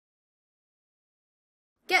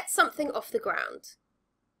get something off the ground.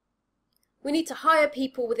 We need to hire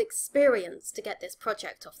people with experience to get this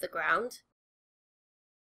project off the ground.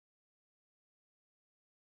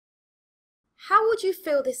 How would you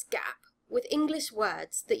fill this gap with English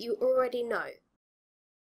words that you already know?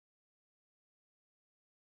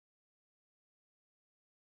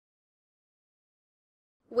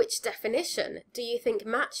 Which definition do you think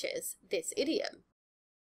matches this idiom?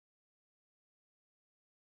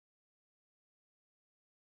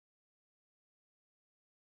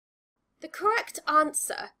 The correct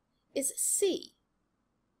answer is C.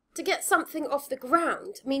 To get something off the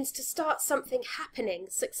ground means to start something happening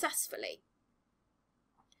successfully.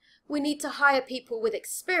 We need to hire people with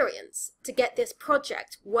experience to get this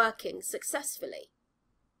project working successfully.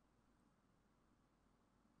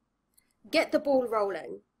 Get the ball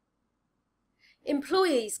rolling.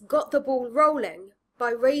 Employees got the ball rolling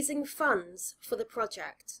by raising funds for the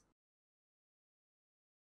project.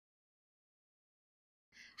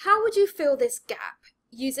 How would you fill this gap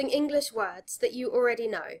using English words that you already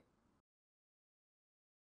know?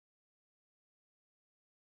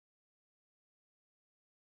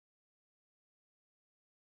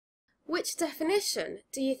 Which definition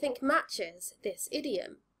do you think matches this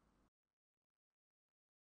idiom?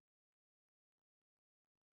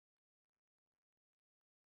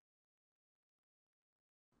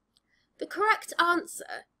 The correct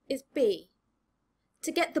answer is B.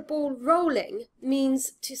 To get the ball rolling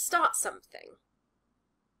means to start something.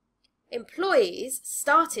 Employees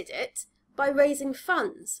started it by raising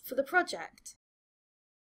funds for the project.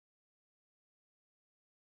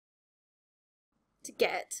 To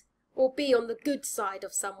get or be on the good side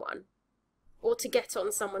of someone, or to get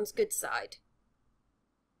on someone's good side.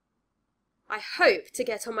 I hope to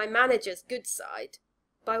get on my manager's good side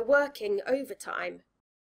by working overtime.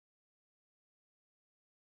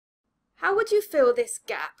 How would you fill this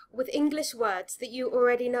gap with English words that you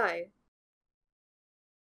already know?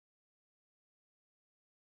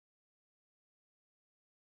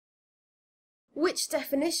 Which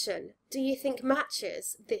definition do you think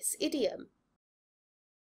matches this idiom?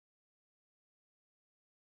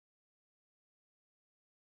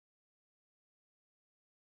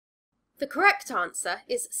 The correct answer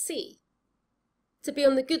is C. To be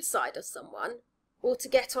on the good side of someone, or to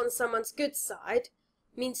get on someone's good side,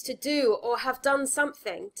 means to do or have done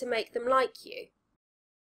something to make them like you.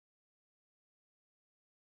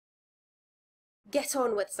 Get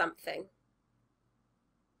on with something.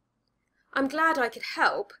 I'm glad I could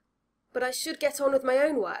help, but I should get on with my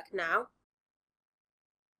own work now.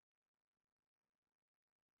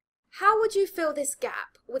 How would you fill this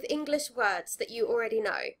gap with English words that you already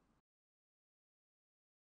know?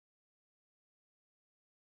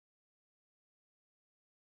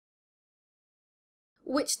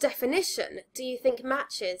 Which definition do you think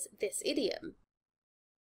matches this idiom?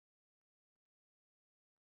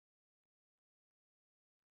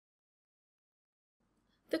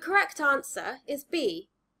 The correct answer is B.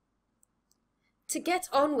 To get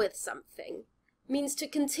on with something means to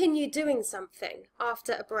continue doing something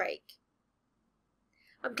after a break.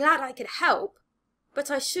 I'm glad I could help,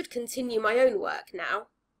 but I should continue my own work now.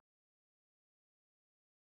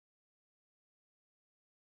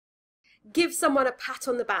 Give someone a pat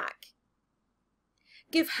on the back.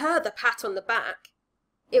 Give her the pat on the back.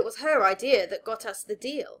 It was her idea that got us the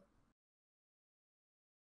deal.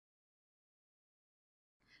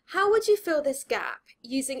 How would you fill this gap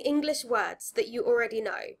using English words that you already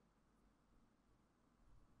know?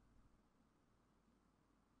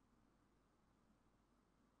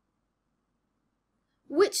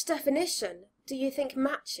 Which definition do you think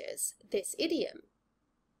matches this idiom?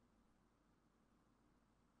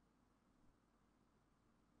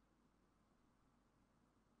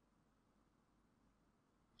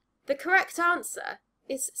 The correct answer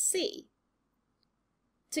is C.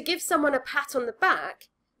 To give someone a pat on the back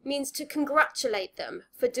means to congratulate them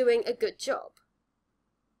for doing a good job.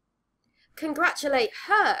 Congratulate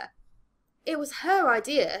her. It was her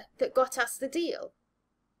idea that got us the deal.